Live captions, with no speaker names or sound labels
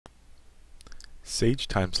Sage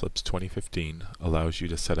Timeslips 2015 allows you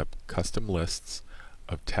to set up custom lists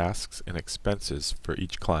of tasks and expenses for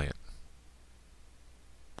each client.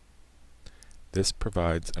 This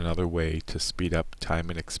provides another way to speed up time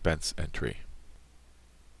and expense entry.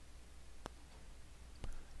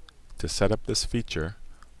 To set up this feature,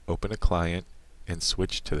 open a client and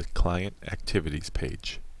switch to the Client Activities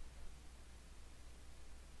page.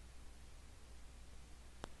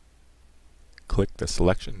 Click the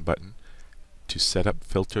Selection button to set up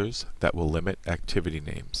filters that will limit activity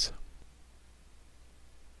names.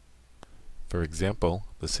 For example,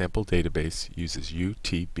 the sample database uses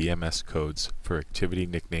UTBMS codes for activity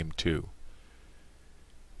nickname 2.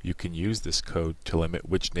 You can use this code to limit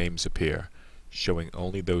which names appear, showing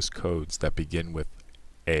only those codes that begin with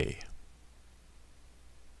A.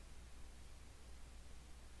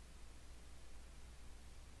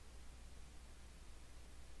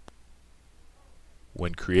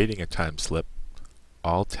 When creating a time slip,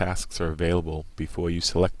 all tasks are available before you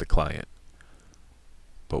select the client.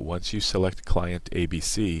 But once you select client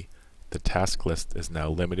ABC, the task list is now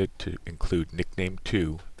limited to include nickname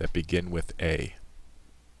 2 that begin with A.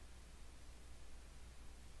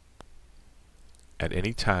 At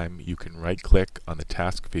any time, you can right-click on the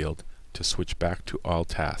task field to switch back to all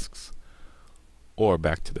tasks, or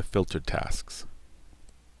back to the filtered tasks.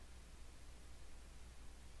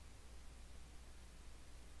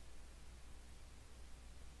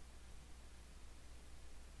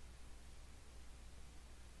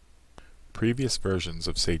 Previous versions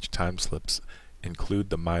of Sage Timeslips include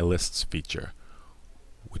the My Lists feature,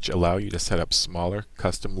 which allow you to set up smaller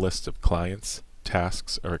custom lists of clients,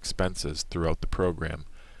 tasks, or expenses throughout the program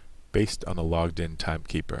based on a logged-in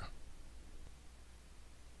timekeeper.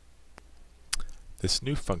 This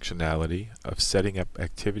new functionality of setting up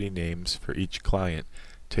activity names for each client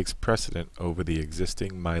takes precedent over the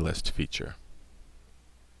existing My List feature.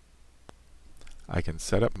 I can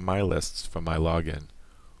set up My Lists for my login,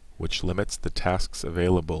 which limits the tasks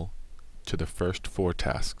available to the first 4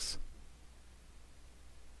 tasks.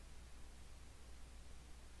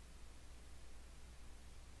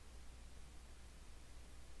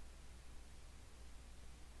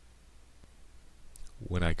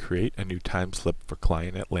 When I create a new time slip for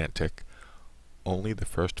Client Atlantic, only the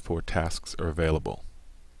first 4 tasks are available.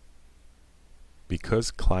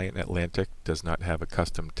 Because Client Atlantic does not have a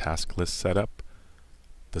custom task list set up,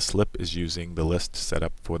 the slip is using the list set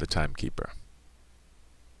up for the timekeeper.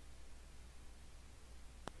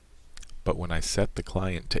 But when I set the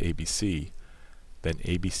client to ABC, then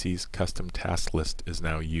ABC's custom task list is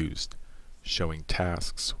now used, showing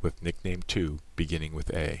tasks with nickname 2 beginning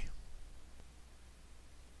with A.